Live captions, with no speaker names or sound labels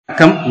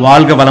வணக்கம்,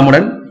 வாழ்க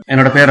வளமுடன்.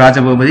 என்னோட பேர்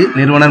ராஜபூபதி,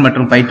 நிறுவனர்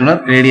மற்றும் பயிற்றுனர்,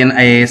 ரேடியன்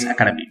IAS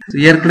அகாடமி.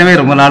 ஏற்கனவே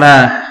ரொம்ப நாளா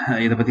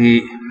இதை பத்தி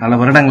பல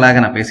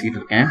வருடங்களாக நான் பேசிக்கிட்டு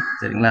இருக்கேன்,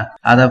 சரிங்களா?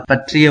 அதை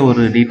பற்றிய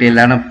ஒரு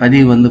டீட்டெயிலான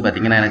பதிவு வந்து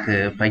பாத்தீங்கன்னா எனக்கு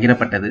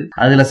பகிரப்பட்டது.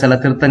 அதுல சில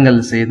திருத்தங்கள்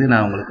செய்து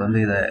நான்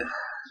உங்களுக்கு இதை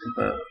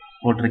இப்போ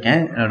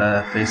போட்டிருக்கேன் என்னோட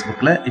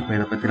ஃபேஸ்புக்ல. இப்போ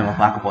இதை பத்தி நம்ம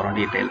பார்க்க போறோம்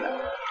டீட்டெயில.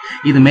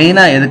 இது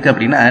மெயினா எதுக்கு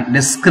அப்படின்னா,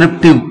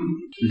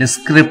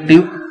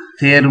 டெஸ்கிரிப்டிவ்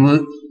தேர்வு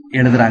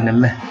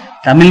எழுதுறாங்கல்ல,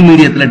 தமிழ்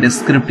மீடியத்துல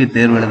டெஸ்கிரிப்டிவ்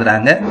தேர்வு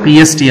எழுதுறாங்க,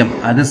 PSTM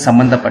அது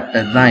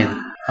சம்பந்தப்பட்டது தான் இது.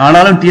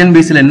 ஆனாலும்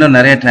TNPSCல இன்னும்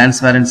நிறைய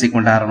டிரான்ஸ்பரன்சி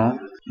கொண்டாடணும்.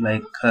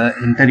 லைக்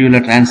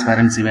இன்டர்வியூல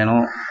டிரான்ஸ்பரன்சி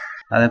வேணும்,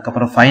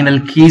 அதுக்கப்புறம் ஃபைனல்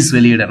கீஸ்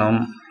வெளியிடணும்.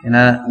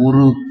 ஏன்னா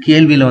ஒரு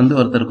கேள்வியில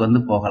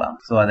ஒருத்தருக்கு போகலாம்.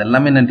 ஸோ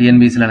அதெல்லாமே நான்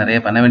TNPSCல நிறைய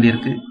பண்ண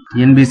வேண்டியிருக்கு.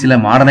 TNPSCல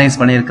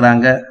மாடர்னைஸ்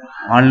பண்ணியிருக்கிறாங்க,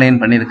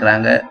 ஆன்லைன்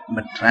பண்ணியிருக்கிறாங்க.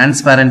 பட்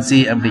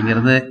டிரான்ஸ்பரன்சி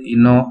அப்படிங்கிறது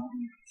இன்னும்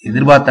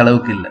எதிர்பார்த்த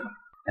அளவுக்கு இல்லை.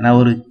 ஏன்னா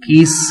ஒரு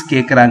கீஸ்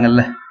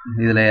கேட்கறாங்கல்ல,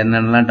 இதுல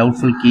என்னென்னலாம்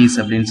டவுட்ஃபுல் கீஸ்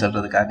அப்படின்னு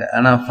சொல்றதுக்காக.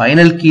 ஆனா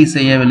ஃபைனல் கீஸ்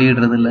ஏன்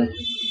வெளியிடுறது இல்லை?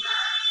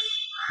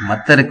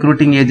 மற்ற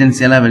ரெக்ரூட்டிங்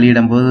ஏஜென்சி எல்லாம்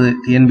வெளியிடும் போது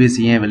TNPSC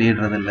ஏன்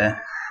வெளியிடுறது இல்லை?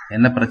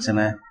 என்ன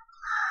பிரச்சனை?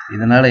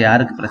 இதனால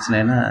யாருக்கு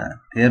பிரச்சனைனா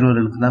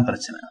தேர்வர்களுக்கு தான்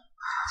பிரச்சனை.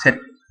 சரி,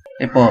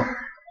 இப்போ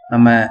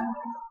நம்ம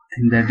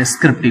இந்த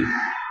டெஸ்கிரிப்டிவ்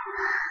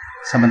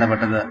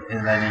சம்பந்தப்பட்டது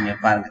இதுல நீங்க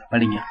பாருங்க,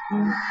 படிங்க.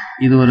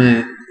 இது ஒரு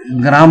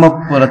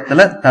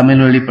கிராமப்புறத்துல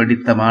தமிழ் வழி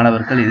படித்த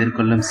மாணவர்கள்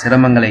எதிர்கொள்ளும்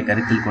சிரமங்களை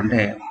கருத்தில்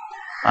கொண்டே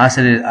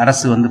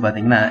அரசு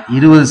பாத்தீங்கன்னா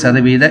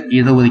 20%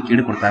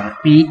 இடஒதுக்கீடு கொடுத்தாங்க.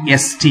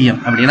 PSTM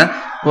அப்படின்னா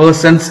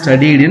பர்சன்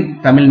ஸ்டடீட் இன்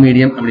தமிழ்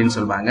மீடியம் அப்படின்னு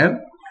சொல்லுவாங்க.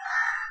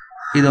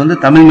 இது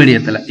தமிழ்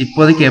மீடியத்துல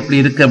இப்போதைக்கு எப்படி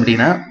இருக்கு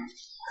அப்படின்னா,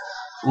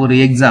 ஒரு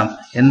எக்ஸாம்,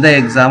 எந்த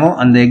எக்ஸாமோ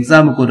அந்த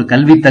எக்ஸாமுக்கு ஒரு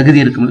கல்வி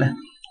தகுதி இருக்கும்ல,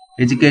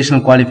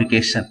 எஜுகேஷனல்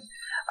குவாலிஃபிகேஷன்.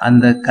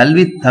 அந்த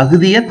கல்வி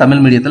தகுதியை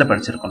தமிழ் மீடியத்துல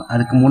படிச்சிருக்கணும்.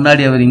 அதுக்கு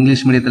முன்னாடி அவர்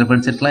இங்கிலீஷ் மீடியத்துல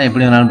படிச்சிருக்கலாம்,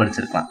 எப்படி வேணாலும்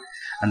படிச்சிருக்கலாம்.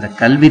 அந்த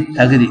கல்வி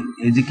தகுதி,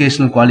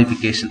 எஜுகேஷனல்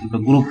குவாலிஃபிகேஷன். இப்போ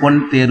குரூப் 1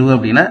 தேர்வு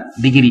அப்படின்னா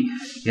டிகிரி,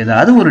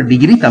 ஏதாவது ஒரு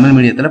டிகிரி தமிழ்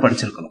மீடியத்துல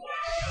படிச்சிருக்கணும்.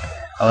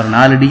 அவர்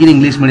 4 டிகிரி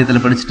இங்கிலீஷ்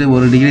மீடியத்துல படிச்சுட்டு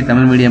 1 டிகிரி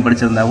தமிழ் மீடியம்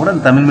படிச்சிருந்தா கூட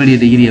அந்த தமிழ் மீடிய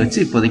டிகிரியை வச்சு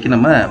இப்போதைக்கு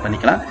நம்ம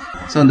பண்ணிக்கலாம்.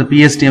 ஸோ அந்த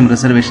PSTM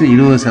ரிசர்வேஷன்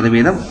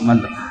 20%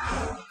 வந்துடும்.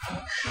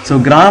 ஸோ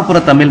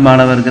கிராமப்புற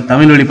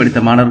தமிழ் வழி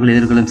படித்த மாணவர்கள்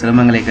எதிர்கொள்ளும்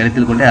சிரமங்களை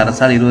கருத்தில் கொண்டே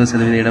அரசால்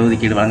 20%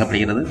 இடஒதுக்கீடு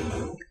வழங்கப்படுகிறது.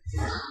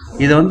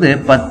 இது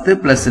 10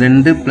 +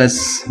 2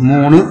 +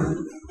 3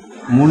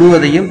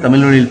 முழுவதையும்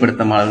தமிழ் வழியில்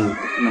படித்த மாணவர்கள்.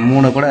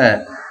 3 கூட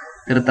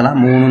திருத்தலாம்,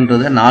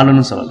 3ன்றத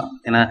 4ன்னு சொல்லலாம்.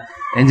 ஏன்னா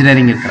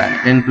என்ஜினியரிங் இருக்கிறாங்க.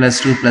 10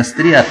 + 2 +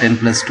 3 ஆர் 10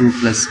 + 2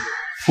 +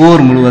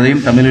 4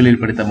 முழுவதையும் தமிழ்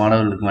வழியில் படித்த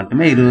மாணவர்களுக்கு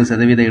மட்டுமே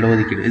 20%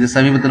 இடஒதுக்கீடு. இது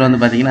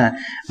சமீபத்தில் பாத்தீங்கன்னா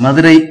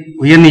மதுரை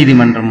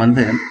உயர்நீதிமன்றம்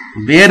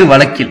வேறு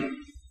வழக்கில்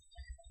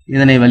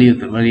இதனை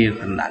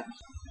வலியுறுத்தினாங்க.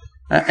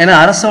 ஏன்னா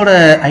அரசோட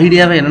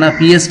ஐடியாவே என்னன்னா,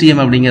 PSTM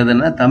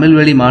அப்படிங்கிறது தமிழ்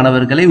வழி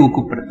மாணவர்களை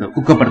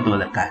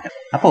ஊக்கப்படுத்துவதற்காக.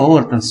 அப்போ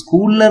ஒருத்தன்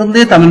ஸ்கூல்ல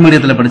இருந்தே தமிழ்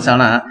மீடியத்துல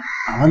படிச்சானா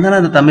அவன் தானே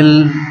அந்த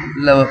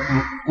தமிழ்ல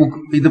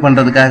இது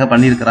பண்றதுக்காக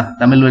பண்ணியிருக்கிறான்.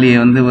 தமிழ்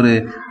வழியை ஒரு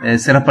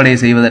சிறப்படைய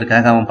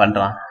செய்வதற்காக அவன்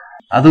பண்றான்.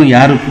 அதுவும்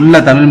யாரு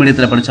ஃபுல்லா தமிழ்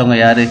மீடியத்துல படிச்சவங்க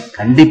யாரு?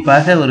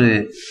 கண்டிப்பாக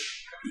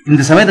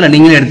இந்த சமயத்துல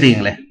நீங்களே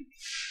எடுத்தீங்களே,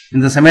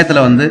 இந்த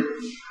சமயத்துல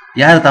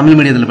யாரு தமிழ்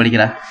மீடியத்துல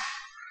படிக்கிறா?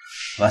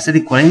 வசதி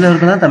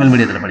குறைந்தவர்கள் தான் தமிழ்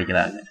மீடியத்துல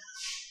படிக்கிறாங்க.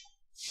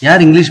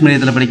 யார் இங்கிலீஷ்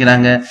மீடியத்துல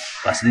படிக்கிறாங்க?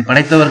 வசதி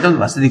படைத்தவர்கள்.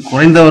 வசதி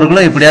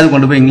குறைந்தவர்களும் எப்படியாவது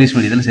கொண்டு போய் இங்கிலீஷ்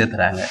மீடியத்துல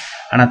சேர்த்துறாங்க.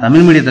 ஆனா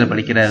தமிழ் மீடியத்துல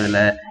படிக்கிறதுல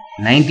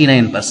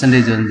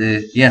 99%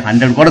 ஏன்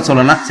 100 கூட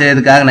சொல்லலாம், சரி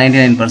இதுக்காக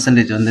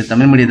 99%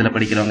 தமிழ் மீடியத்துல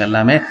படிக்கிறவங்க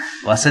எல்லாமே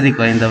வசதி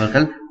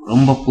குறைந்தவர்கள்,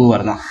 ரொம்ப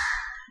பூவர் தான்.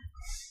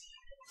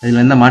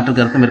 இதுல எந்த மாற்று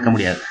கருத்தும் இருக்க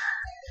முடியாது.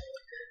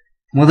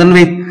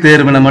 முதன்மை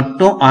தேர்வினை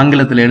மட்டும்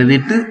ஆங்கிலத்தில்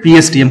எழுதிட்டு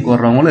PSTM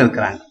கோர்றவங்களும்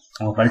இருக்கிறாங்க.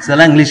 அவங்க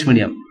படிச்சதெல்லாம் இங்கிலீஷ்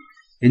மீடியம்,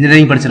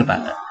 இன்ஜினியரிங்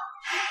படிச்சிருப்பாங்க,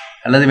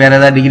 அல்லது வேற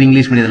ஏதாவது டிகிரி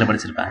இங்கிலீஷ் மீடியத்துல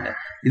படிச்சிருப்பாங்க.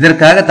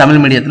 இதற்காக தமிழ்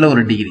மீடியத்துல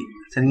ஒரு டிகிரி,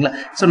 சரிங்களா?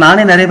 சோ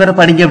நானே நிறைய பேரை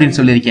படிங்க அப்படின்னு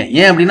சொல்லியிருக்கேன்.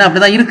 ஏன் அப்படின்னா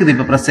அப்படிதான் இருக்குது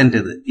இப்ப பிரசன்ட்.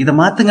 இதை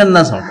மாத்துங்கன்னு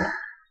தான் சொல்றோம்.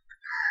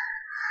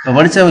 இப்ப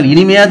படிச்சவங்க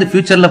இனிமையாவது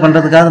ஃபியூச்சர்ல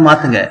பண்றதுக்காக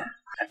மாத்துங்க.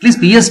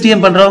 அட்லீஸ்ட்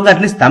PSTM பண்றவங்க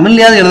அட்லீஸ்ட்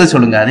தமிழ்லயாவது எழுத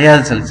சொல்லுங்க,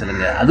 அதையாவது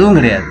சொல்லுங்க. அதுவும்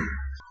கிடையாது.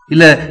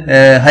 இல்ல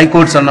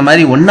ஹைகோர்ட் சொன்ன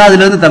மாதிரி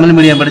 1ஆவதுல இருந்து தமிழ்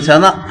மீடியம்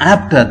படிச்சாதான்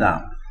ஆப்ட்.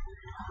 அதான்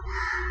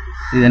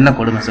இது என்ன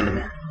கொடுமை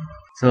சொல்லுங்க.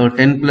 ஸோ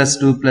 10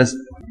 + 2 +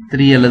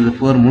 3 அல்லது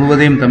 4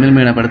 முழுவதையும் தமிழ்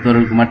மீடியம்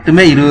படித்தவர்களுக்கு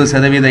மட்டுமே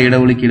 20%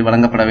 இடஒதுக்கீடு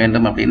வழங்கப்பட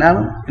வேண்டும் அப்படின்னா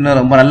இன்னும்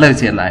ரொம்ப நல்ல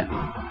விஷயம் தான்.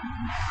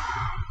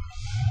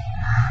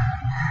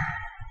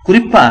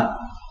 குறிப்பா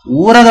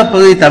ஊரக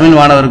பகுதி தமிழ்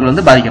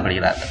மாணவர்கள்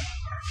பாதிக்கப்படுகிறார்கள்.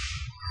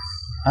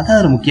 அதான்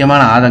ஒரு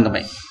முக்கியமான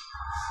ஆதங்கமே.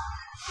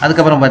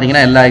 அதுக்கப்புறம்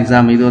பாத்தீங்கன்னா எல்லா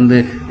எக்ஸாம் இது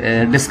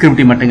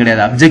டிஸ்கிரிப்டிவ் மட்டும்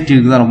கிடையாது,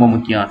 அப்ஜெக்டிவ்க்கு தான் ரொம்ப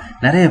முக்கியம்.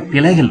 நிறைய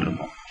பிழைகள்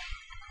இருக்கும்.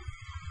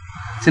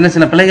 சின்ன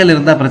சின்ன பிழைகள்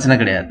இருந்தா பிரச்சனை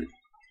கிடையாது.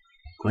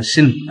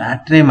 கொஸ்டின்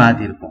பேட்டர்னே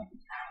மாத்தி இருக்கும்.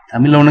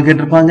 தமிழ்ல ஒண்ணு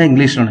கேட்டிருப்பாங்க,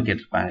 இங்கிலீஷ்ல ஒண்ணு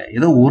கேட்டிருப்பாங்க.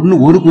 ஏதோ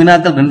ஒரு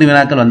வினாக்கள் 2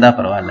 வினாக்கள் வந்தா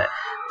பரவாயில்ல.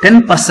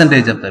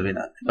 10% ஆஃப் த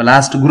வினா. இப்ப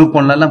லாஸ்ட் குரூப்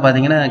 1 எல்லாம்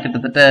பாத்தீங்கன்னா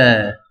கிட்டத்தட்ட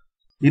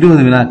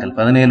 20 வினாக்கள்,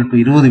 17 to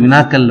 20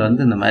 வினாக்கள்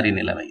இந்த மாதிரி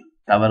நிலைமை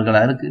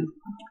தவறுகளா இருக்கு,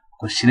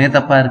 கொஸ்டினே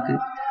தப்பா இருக்கு.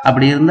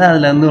 அப்படி இருந்தா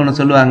அதுல ஒண்ணு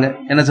சொல்லுவாங்க.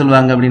 என்ன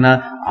சொல்லுவாங்க அப்படின்னா,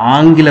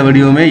 ஆங்கில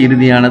வடிவமே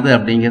இறுதியானது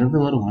அப்படிங்கிறது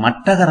ஒரு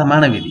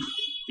மட்டகரமான விதி,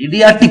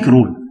 இடியாட்டிக்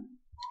ரூல்.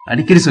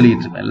 அடிக்கடி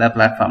சொல்லிட்டு இருப்பேன் எல்லா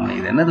பிளாட்ஃபார்ம்ல.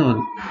 இது என்னது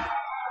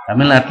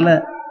தமிழ்நாட்டுல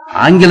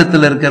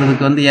ஆங்கிலத்துல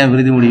இருக்கிறதுக்கு வந்து ஏன்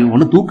விருதி முடியும்?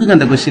 ஒண்ணு தூக்குங்க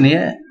அந்த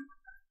கொஸ்டினையே.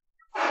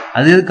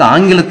 அது எதுக்கு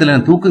ஆங்கிலத்துல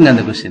தூக்குங்க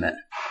அந்த கொஸ்டினை?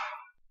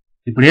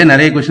 இப்படியே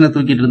நிறைய கொஸ்டினை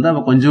தூக்கிட்டு இருந்தா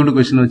கொஞ்சோண்டு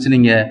கொஸ்டின் வச்சு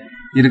நீங்க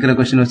இருக்கிற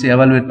கொஸ்டின் வச்சு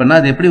எவாலுவேட் பண்ணா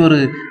அது எப்படி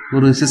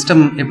ஒரு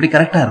சிஸ்டம் எப்படி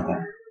கரெக்டா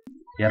இருக்கும்?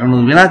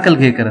 200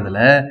 வினாக்கள் கேட்கறதுல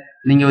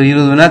நீங்க ஒரு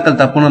 20 வினாக்கள்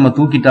தப்புன்னு நம்ம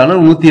தூக்கிட்டாலும்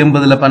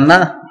 180ல பண்ணா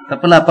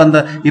தப்புல. அப்ப அந்த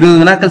 20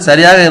 வினாக்கள்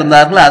சரியாக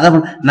இருந்தார்கள், அதை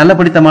நல்லா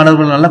படித்த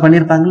மாணவர்கள் நல்லா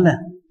பண்ணியிருப்பாங்கல்ல.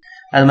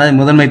 அது மாதிரி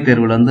முதன்மை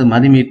தேர்வுல வந்து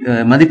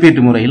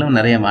மதிப்பீட்டு முறையிலும்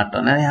நிறைய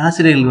மாற்றம். நிறைய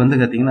ஆசிரியர்கள் வந்து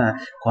பாத்தீங்கன்னா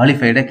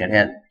குவாலிஃபைடே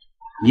கிடையாது.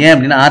 ஏன்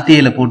அப்படின்னா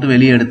ஆர்டிஐல போட்டு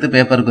வெளியே எடுத்து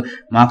பேப்பருக்கு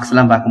மார்க்ஸ்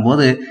எல்லாம்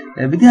பார்க்கும்போது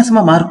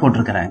வித்தியாசமா மார்க்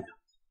போட்டிருக்கிறாங்க.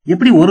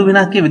 எப்படி ஒரு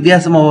வினாக்கே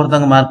வித்தியாசமா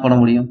ஒருத்தவங்க மார்க் போட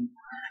முடியும்?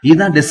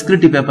 இதுதான்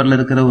டெஸ்கிரிப்டிவ் பேப்பர்ல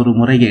இருக்கிற ஒரு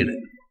முறைகேடு,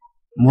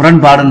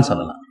 முரண்பாடுன்னு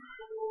சொல்லலாம்.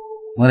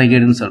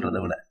 முறைகேடுன்னு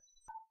சொல்றதை விட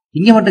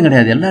இங்க மட்டும்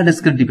கிடையாது, எல்லா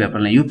டெஸ்கிரிப்டிவ்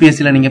பேப்பர்ல.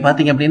 யூபிஎஸ்சில நீங்க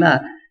பாத்தீங்க அப்படின்னா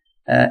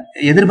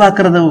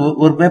எதிர்பார்க்கறத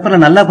ஒரு பேப்பர்ல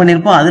நல்லா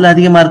பண்ணிருப்போம், அதுல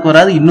அதிக மார்க்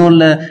வராது,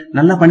 இன்னொன்னு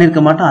நல்லா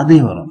பண்ணிருக்க மாட்டோம், அதே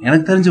வரும்.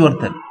 எனக்கு தெரிஞ்ச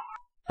ஒருத்தர்,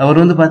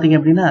 அவர் வந்து பாத்தீங்க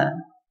அப்படின்னா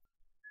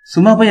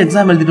சும்மா போய்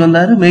எக்ஸாம் எழுதிட்டு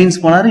வந்தாரு, மெயின்ஸ்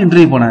போனாரு,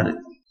 இன்டர்வியூ போனாரு,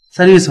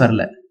 சர்வீஸ்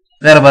வரல,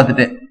 வேற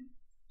பார்த்துட்டு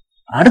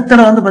அடுத்த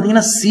வந்து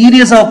பாத்தீங்கன்னா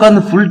சீரியஸா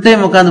உட்காந்து ஃபுல்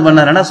டைம் உட்காந்து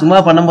பண்ணாரு. ஆனா சும்மா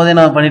பண்ணும் போதே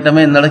நான்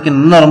பண்ணிட்டோமே, இந்த இடத்துக்கு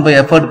இன்னும் ரொம்ப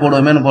எஃபர்ட்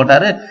போடுவோமேனு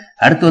போட்டாரு.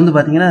 அடுத்து வந்து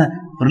பாத்தீங்கன்னா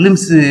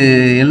ப்ரிலிம்ஸ்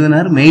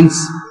எழுதினாரு,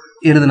 மெயின்ஸ்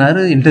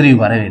எழுதினாரு, இன்டர்வியூ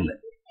வரவே இல்லை.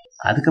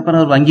 அதுக்கப்புறம்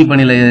அவர் வங்கி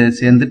பணியில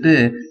சேர்ந்துட்டு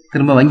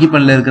திரும்ப வங்கி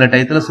பணியில இருக்கிற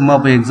டயத்துல சும்மா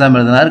போய் எக்ஸாம்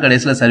எழுதினாரு,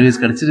 கடைசியில சர்வீஸ்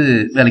கிடைச்சிட்டு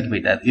வேலைக்கு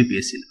போயிட்டாரு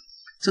யூபிஎஸ்சி.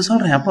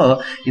 சொல்றேன், அப்போ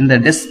இந்த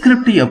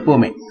டெஸ்கிரிப்டிவ்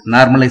எப்பவுமே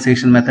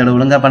நார்மலைசேஷன் மெத்தட்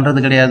ஒழுங்கா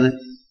பண்றது கிடையாது,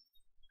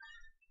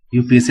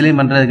 யூபிஎஸ்சிலையும்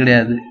பண்றது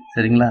கிடையாது.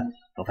 சரிங்களா?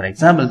 ஃபார்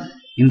எக்ஸாம்பிள்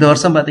இந்த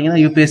வருஷம்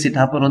பாத்தீங்கன்னா யூபிஎஸ்சி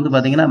டாப்பர் வந்து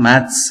பாத்தீங்கன்னா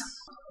மேத்ஸ்.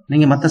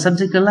 நீங்க மற்ற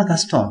சப்ஜெக்ட் எல்லாம்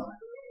கஷ்டம்,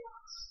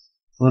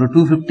 ஒரு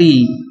 250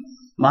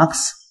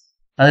 மார்க்ஸ்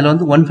அதுல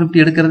வந்து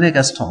 150 எடுக்கிறதே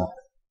கஷ்டம்.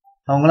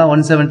 அவங்களாம்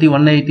 170,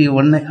 180,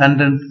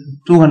 100,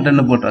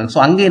 200 போட்டுறாங்க. ஸோ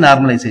அங்கேயே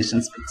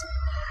நார்மலைசேஷன்.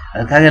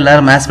 அதுக்காக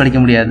எல்லாரும் மேத்ஸ் படிக்க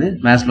முடியாது,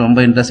 மேத்ஸ்ல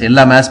ரொம்ப இன்ட்ரெஸ்ட்,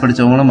 எல்லா மேத்ஸ்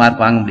படிச்சவங்களும்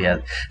மார்க் வாங்க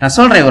முடியாது. நான்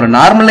சொல்றேன், ஒரு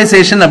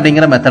நார்மலைசேஷன்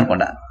அப்படிங்கிற மெத்தட்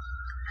கொண்டா.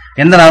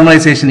 எந்த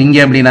நார்மலைசேஷன் இங்க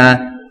அப்படின்னா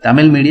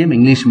தமிழ் மீடியம்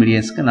இங்கிலீஷ்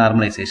மீடியம்ஸ்க்கு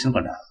நார்மலைசேஷன்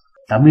கொண்டா.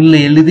 தமிழ்ல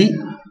எழுதி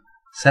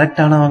செலக்ட்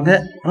ஆனவங்க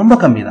ரொம்ப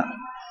கம்மி தான்,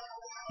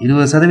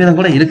 20%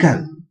 கூட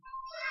இருக்காது.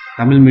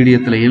 தமிழ்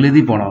மீடியத்துல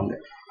எழுதி போனவங்க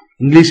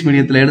இங்கிலீஷ்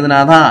மீடியத்துல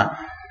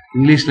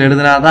இங்கிலீஷ்ல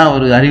எழுதினாதான்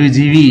ஒரு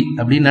அறிவுஜீவி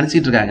அப்படின்னு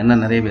நினைச்சிட்டு இருக்காங்க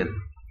இன்னும் நிறைய பேர்.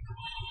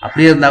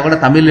 அப்படியே இருந்தா கூட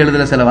தமிழ்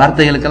எழுதுற சில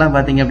வார்த்தைகளுக்கெல்லாம்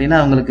பாத்தீங்க அப்படின்னா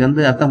அவங்களுக்கு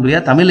வந்து அர்த்தம்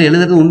புரியாது. தமிழ்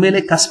எழுதுறது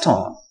உண்மையிலே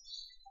கஷ்டம்.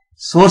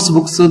 சோர்ஸ்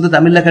புக்ஸ் வந்து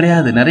தமிழ்ல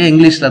கிடையாது, நிறைய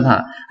இங்கிலீஷ்ல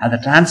தான். அதை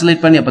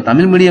டிரான்ஸ்லேட் பண்ணி அப்ப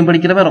தமிழ் மீடியம்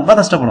படிக்கிறவங்க ரொம்ப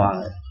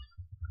கஷ்டப்படுவாங்க.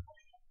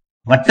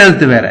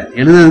 வட்டெழுத்து வேற,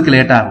 எழுதுறதுக்கு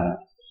லேட் ஆகும்.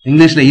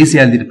 இங்கிலீஷ்ல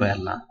ஈஸியா எழுதிட்டு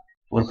போயிடலாம்.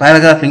 ஒரு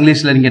பேராகிராஃப்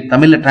இங்கிலீஷ்ல நீங்க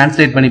தமிழ்ல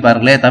டிரான்ஸ்லேட் பண்ணி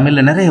பாருங்களேன்,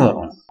 தமிழ்ல நிறைய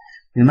வரும்.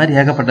 இது மாதிரி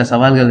ஏகப்பட்ட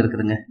சவால்கள்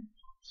இருக்குதுங்க.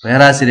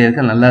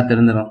 பேராசிரியருக்கு நல்லா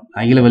தெரிஞ்சிடும்.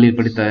 அகில வழியில்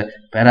படித்த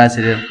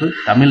பேராசிரியருக்கு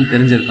தமிழ்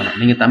தெரிஞ்சிருக்கணும்.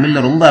 நீங்க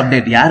தமிழ்ல ரொம்ப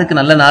அப்டேட். யாருக்கு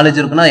நல்ல நாலேஜ்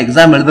இருக்குன்னா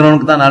எக்ஸாம்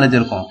எழுதுறவனுக்கு தான் நாலேஜ்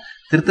இருக்கும்,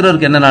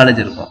 திருத்துறவருக்கு என்ன நாலேஜ்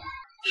இருக்கும்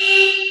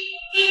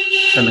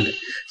சொல்லுங்க.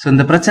 ஸோ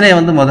இந்த பிரச்சனையை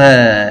வந்து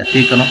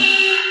தீர்க்கணும்.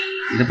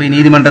 இதை போய்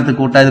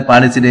நீதிமன்றத்துக்கு கூட்டா இது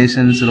பாலிசி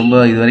டெசிஷன்ஸ் ரொம்ப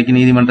இது வரைக்கும்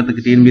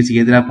நீதிமன்றத்துக்கு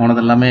டிஎன்பிசிக்கு எதிராக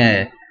போனது எல்லாமே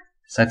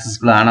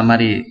சக்சஸ்ஃபுல்லா ஆன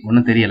மாதிரி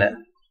ஒன்றும் தெரியல.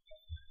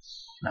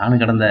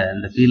 நானும் கடந்த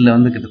இந்த ஃபீல்ட்ல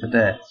வந்து கிட்டத்தட்ட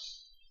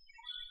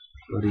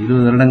ஒரு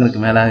 20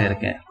 வருடங்களுக்கு மேலாக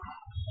இருக்கேன்.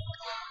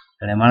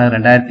 மாணவர்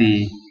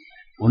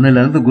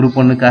 2001 குரூப்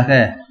 1க்காக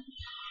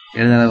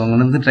எழுதினவங்க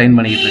வந்து ட்ரெயின்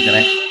பண்ணிக்கிட்டு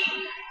இருக்கிறேன்.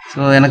 ஸோ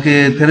எனக்கு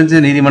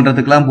தெரிஞ்சு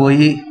நீதிமன்றத்துக்கெல்லாம்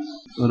போய்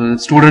ஒரு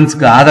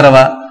ஸ்டூடெண்ட்ஸ்க்கு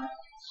ஆதரவா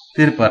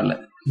தீர்ப்பு வரல,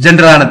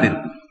 ஜென்ரலான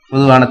தீர்ப்பு,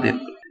 பொதுவான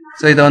தீர்ப்பு.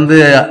 ஸோ இதை வந்து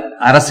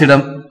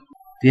அரசிடம்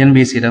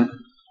டிஎன்பிசியிடம்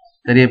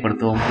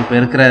தெரியப்படுத்துவோம். இப்போ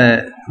இருக்கிற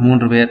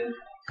 3 பேர்,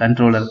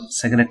 கண்ட்ரோலர்,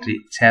 செக்ரட்டரி,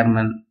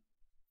 சேர்மன்,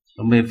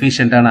 ரொம்ப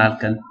எஃபிஷியண்டான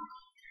ஆட்கள்.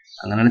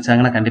 அங்கே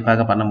நினைச்சாங்கன்னா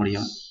கண்டிப்பாக பண்ண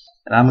முடியும்.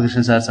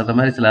 ராமகிருஷ்ணன் சார் சொல்ற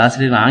மாதிரி சில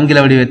ஆசிரியர்கள் ஆங்கில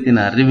வடிவத்தின்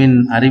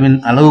அறிவின்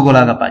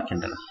அளவுகோலாக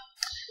பார்க்கின்றனர்.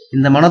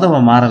 இந்த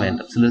மனோதம் மாற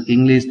வேண்டும். சிலருக்கு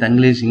இங்கிலீஷ்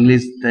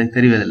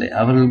தெரிவதில்லை,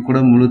 அவர்கள் கூட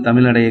முழு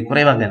தமிழடைய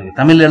குறைவாக இருக்கு.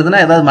 தமிழ்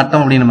எழுதுனா ஏதாவது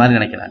மட்டம் அப்படின்னு மாதிரி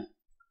நினைக்கிறாங்க.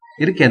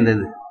 இருக்கு அந்த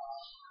இது.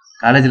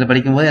 காலேஜில்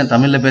படிக்கும்போது என்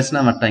தமிழ்ல பேசினா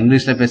மட்டம்,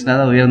 இங்கிலீஷ்ல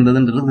பேசினாதான்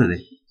உயர்ந்ததுன்னு இருந்தது.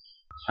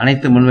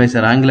 அனைத்து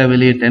முன்வைசர் ஆங்கில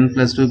வெளியே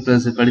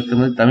 10+2+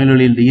 படித்தபோது தமிழ்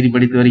வழியில் டிகிரி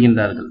படித்து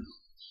வருகின்றார்கள்.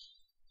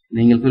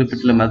 நீங்கள்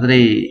குறிப்பிட்டுள்ள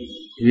மதுரை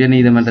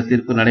உயர்நீதிமன்ற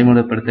தீர்ப்பு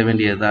நடைமுறைப்படுத்த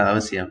வேண்டியதுதான்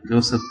அவசியம்.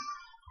 ஜோசப்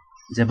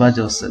ஜபா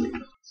ஜோசலி.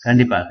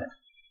 கண்டிப்பாக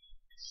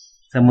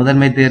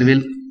முதன்மை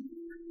தேர்வில்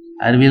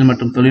அறிவியல்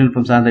மற்றும்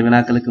தொழில்நுட்பம் சார்ந்த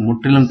வினாக்களுக்கு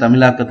முற்றிலும்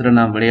தமிழாக்கத்துடன்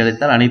நாம்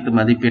விடையளித்தால் அனைத்து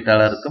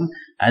மதிப்பீட்டாளருக்கும்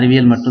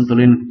அறிவியல் மற்றும்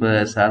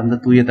தொழில்நுட்ப சார்ந்த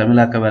தூய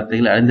தமிழாக்க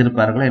வார்த்தைகள்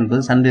அறிந்திருப்பார்கள்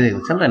என்பது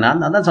சந்தேகம். சொல்றேன்,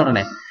 நான் தான்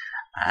சொல்றேன்.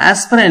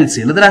 ஆஸ்பிரன்ஸ்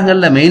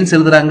எழுதுறாங்கல்ல, மெயின்ஸ்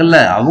எழுதுறாங்கல்ல,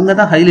 அவங்க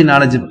தான் ஹைலி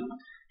நாலேஜபிள்.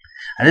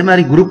 அதே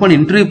மாதிரி குரூப் 1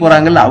 இன்டர்வியூ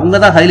போறாங்கல்ல, அவங்க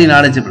தான் ஹைலி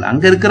நாலேஜபிள்.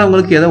 அங்க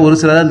இருக்கிறவங்களுக்கு ஏதோ ஒரு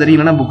சில தான்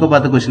தெரியும், புக்கை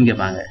பார்த்து கொஸ்டின்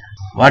கேட்பாங்க.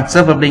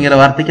 வாட்ஸ்அப் அப்படிங்கிற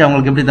வார்த்தைக்கு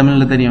அவங்களுக்கு எப்படி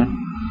தமிழ்ல தெரியும்?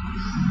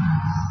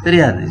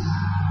 தெரியாது.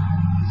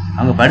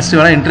 அவங்க படிச்சுட்டு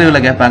வேணா இன்டர்வியூல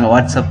கேட்பாங்க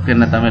வாட்ஸ்அப்க்கு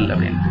என்ன தமிழ்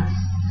அப்படின்ட்டு.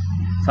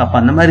 அப்ப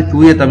அந்த மாதிரி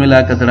தூய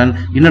தமிழாக்கத்துடன்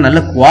இன்னும் நல்ல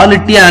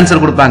குவாலிட்டியா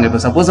ஆன்சர் கொடுப்பாங்க. இப்ப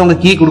சப்போஸ் அவங்க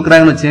கீ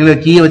கொடுக்குறாங்கன்னு வச்சுக்கோங்க,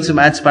 கீயை வச்சு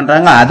மேட்ச்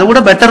பண்றாங்க, அதை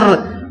விட பெட்டர்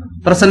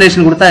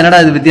பிரசன்டேஷன் கொடுத்தா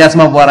என்னடா இது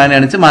வித்தியாசமா போறான்னு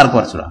நினைச்சு மார்க்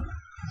குறைச்சிடுவாங்க.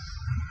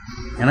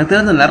 எனக்கு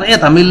தெரிஞ்ச நிறைய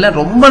தமிழ்ல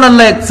ரொம்ப நல்ல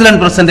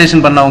எக்ஸலன்ட்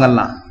பிரசன்டேஷன் பண்ணவங்க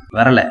எல்லாம்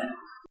வரல.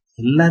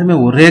 எல்லாருமே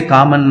ஒரே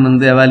காமன்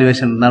வந்து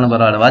எவாலுவேஷன் இருந்தாலும்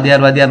பரவாயில்ல.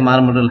 வாத்தியார் மாற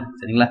முடியல.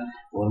 சரிங்களா?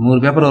 ஒரு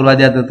 100 பேப்பர் ஒரு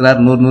வாத்தியார் திருத்தினார்,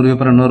 100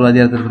 பேப்பர் இன்னொரு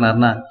வாத்தியார்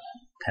திருத்தினார்னா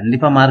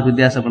கண்டிப்பா மார்க்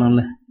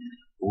வித்தியாசப்படும்ல.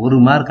 1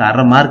 மார்க்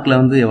 1/2 மார்க்ல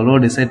வந்து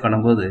எவ்வளவு டிசைட்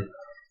பண்ணும்போது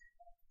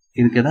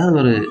இதுக்கு ஏதாவது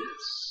ஒரு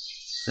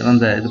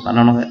சிறந்த இது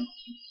பண்ணணுங்க.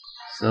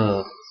 ஸோ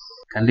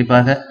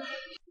கண்டிப்பாக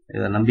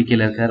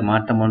நம்பிக்கையில் இருக்கார்.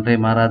 மாற்றம் ஒன்றே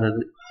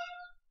மாறாதது.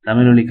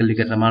 தமிழ் வழி கல்வி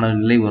கற்ற மாணவ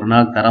நிலை ஒரு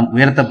நாள் தரம்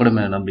உயர்த்தப்படும்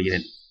என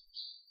நம்புகிறேன்.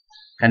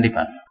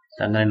 கண்டிப்பா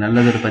தங்களை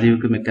நல்லதொரு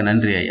பதிவுக்கு மிக்க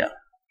நன்றி ஐயா.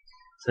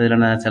 ஸோ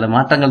இதில் நான் சில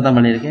மாற்றங்கள் தான்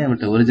பண்ணியிருக்கேன்.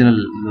 பட் ஒரிஜினல்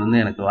இது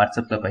வந்து எனக்கு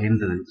வாட்ஸ்அப்பில்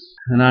பகிர்ந்தது.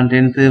 நான்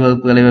 10th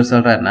வகுப்பு தலைவர்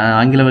சொல்கிறேன். நான்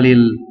ஆங்கில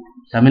வழியில்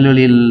தமிழ்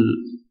வழியில்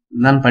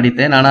தான்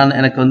படித்தேன். ஆனால்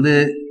எனக்கு வந்து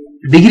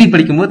டிகிரி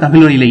படிக்கும்போது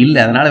தமிழ் வழியில் இல்லை.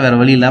 அதனால்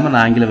வேறு வழி இல்லாமல்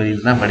நான் ஆங்கில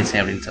வழியில் தான்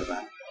படித்தேன் அப்படின்னு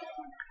சொல்கிறேன்.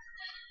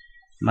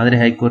 மதுரை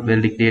ஹைகோர்ட்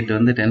வெர்டிக்ட் டேட்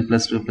வந்து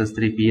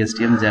 10+2+3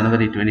 PSTM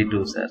ஜனவரி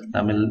 22 சார்.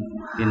 தமிழ்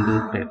இந்து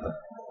பேப்பர்.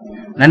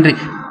 நன்றி.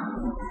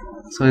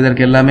 ஸோ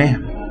இதற்கு எல்லாமே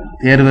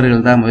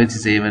தேர்வர்கள் தான் முயற்சி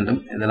செய்ய வேண்டும்.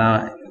 இதெல்லாம்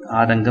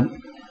ஆதங்கம்.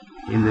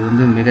 இது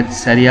வந்து மிகச்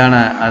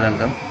சரியான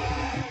ஆதங்கம்.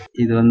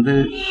 இது வந்து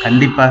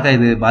கண்டிப்பாக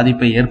இது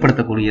பாதிப்பை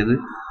ஏற்படுத்தக்கூடியது.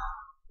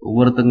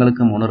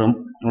 ஒவ்வொருத்தங்களுக்கும்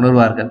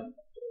உணர்வார்கள்.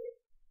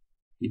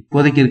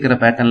 இப்போதைக்கு இருக்கிற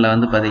பேட்டர்னில்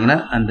வந்து பார்த்தீங்கன்னா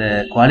அந்த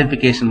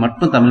குவாலிஃபிகேஷன்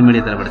மட்டும் தமிழ்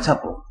மீடியத்தில் படித்தா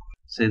போகும்.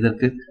 ஸோ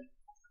இதற்கு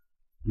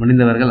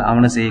முடிந்தவர்கள்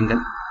ஆவண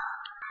செய்யுங்கள்.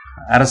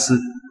 அரசு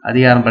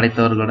அதிகாரம்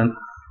படைத்தவர்களுடன்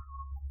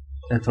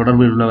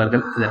தொடர்பில்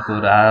உள்ளவர்கள் இதற்கு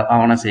ஒரு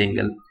ஆவணம்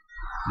செய்யுங்கள்.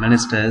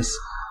 மினிஸ்டர்ஸ்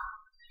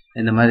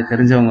இந்த மாதிரி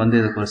தெரிஞ்சவங்க வந்து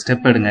இதுக்கு ஒரு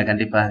ஸ்டெப் எடுங்க.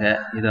 கண்டிப்பாக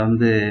இதை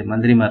வந்து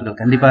மந்திரிமார்கள்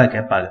கண்டிப்பாக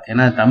கேட்பாங்க.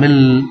 ஏன்னா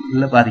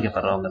தமிழ்ல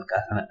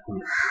பாதிக்கப்படுறவங்களுக்காக.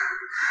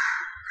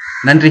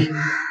 நன்றி.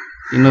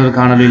 இன்னொரு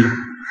காணொலியில்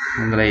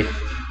உங்களை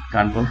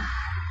காண்போம்.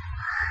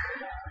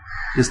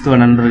 கிறிஸ்துவ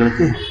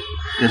நண்பர்களுக்கு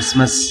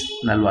கிறிஸ்துமஸ்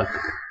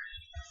நல்வாழ்த்துக்கள்.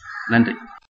 நன்றி.